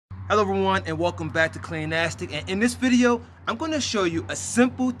Hello everyone and welcome back to Cleanastic, and in this video I'm going to show you a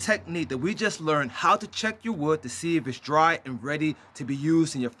simple technique that we just learned how to check your wood to see if it's dry and ready to be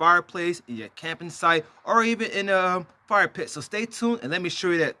used in your fireplace, in your camping site, or even in a fire pit. So stay tuned and let me show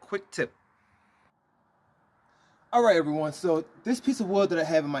you that quick tip. Alright everyone, so this piece of wood that I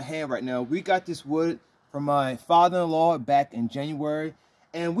have in my hand right now, we got this wood from my father-in-law back in January,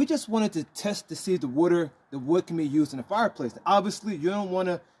 and we just wanted to test to see if the wood can be used in a fireplace. Obviously you don't want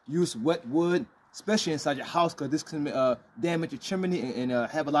to use wet wood, especially inside your house, because this can damage your chimney and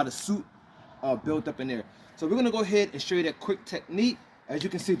have a lot of soot built up in there. So we're going to go ahead and show you that quick technique. As you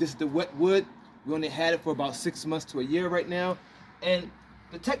can see, this is the wet wood. We only had it for about 6 months to a year right now. And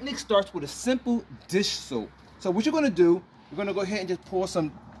the technique starts with a simple dish soap. So what you're going to do, you're going to go ahead and just pour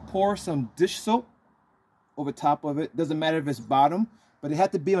some dish soap over top of it. Doesn't matter if it's bottom, but it has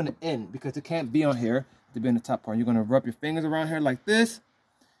to be on the end because it can't be on here to be on the top part. You're going to rub your fingers around here like this.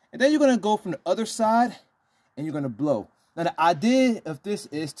 And then you're going to go from the other side and you're going to blow. Now the idea of this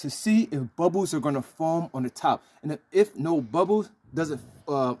is to see if bubbles are going to form on the top. And if no bubbles doesn't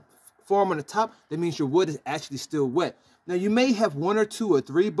form on the top, that means your wood is actually still wet. Now you may have 1 or 2 or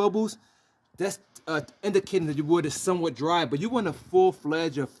 3 bubbles. That's indicating that your wood is somewhat dry, but you want a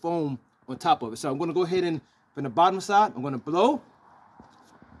full-fledged foam on top of it. So I'm going to go ahead and from the bottom side, I'm going to blow.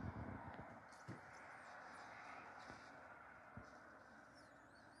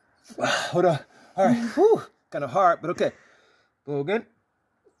 Hold on. All right. Whew. Kind of hard, but okay. Blow again.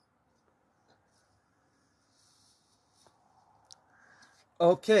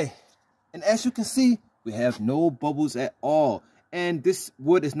 Okay. And as you can see, we have no bubbles at all. And this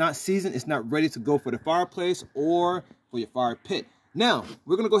wood is not seasoned. It's not ready to go for the fireplace or for your fire pit. Now,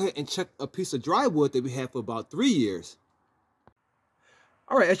 we're going to go ahead and check a piece of dry wood that we have for about 3 years.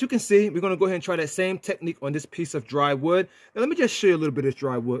 All right, as you can see, we're going to go ahead and try that same technique on this piece of dry wood. Now, let me just show you a little bit of this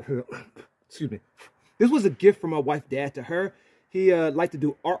dry wood here. Excuse me. This was a gift from my wife's dad to her. He liked to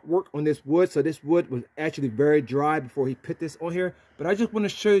do artwork on this wood, so this wood was actually very dry before he put this on here. But I just want to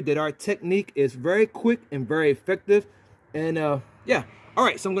show you that our technique is very quick and very effective. And yeah, all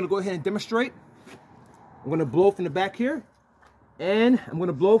right, so I'm going to go ahead and demonstrate. I'm going to blow from the back here. And I'm going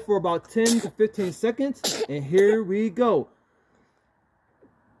to blow for about 10 to 15 seconds. And here we go.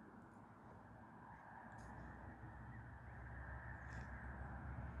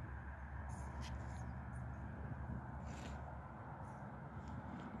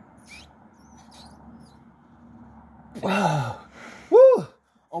 Wow. Woo!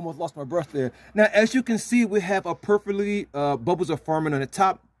 Almost lost my breath there. Now, as you can see, we have a perfectly bubbles are forming on the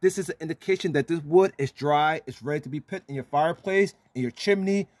top. This is an indication that this wood is dry. It's ready to be put in your fireplace, in your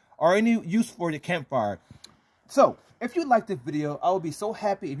chimney, or any use for your campfire. So, if you like this video, I would be so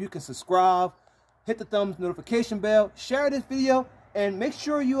happy if you can subscribe, hit the thumbs notification bell, share this video, and make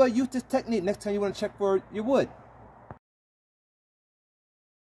sure you use this technique next time you want to check for your wood.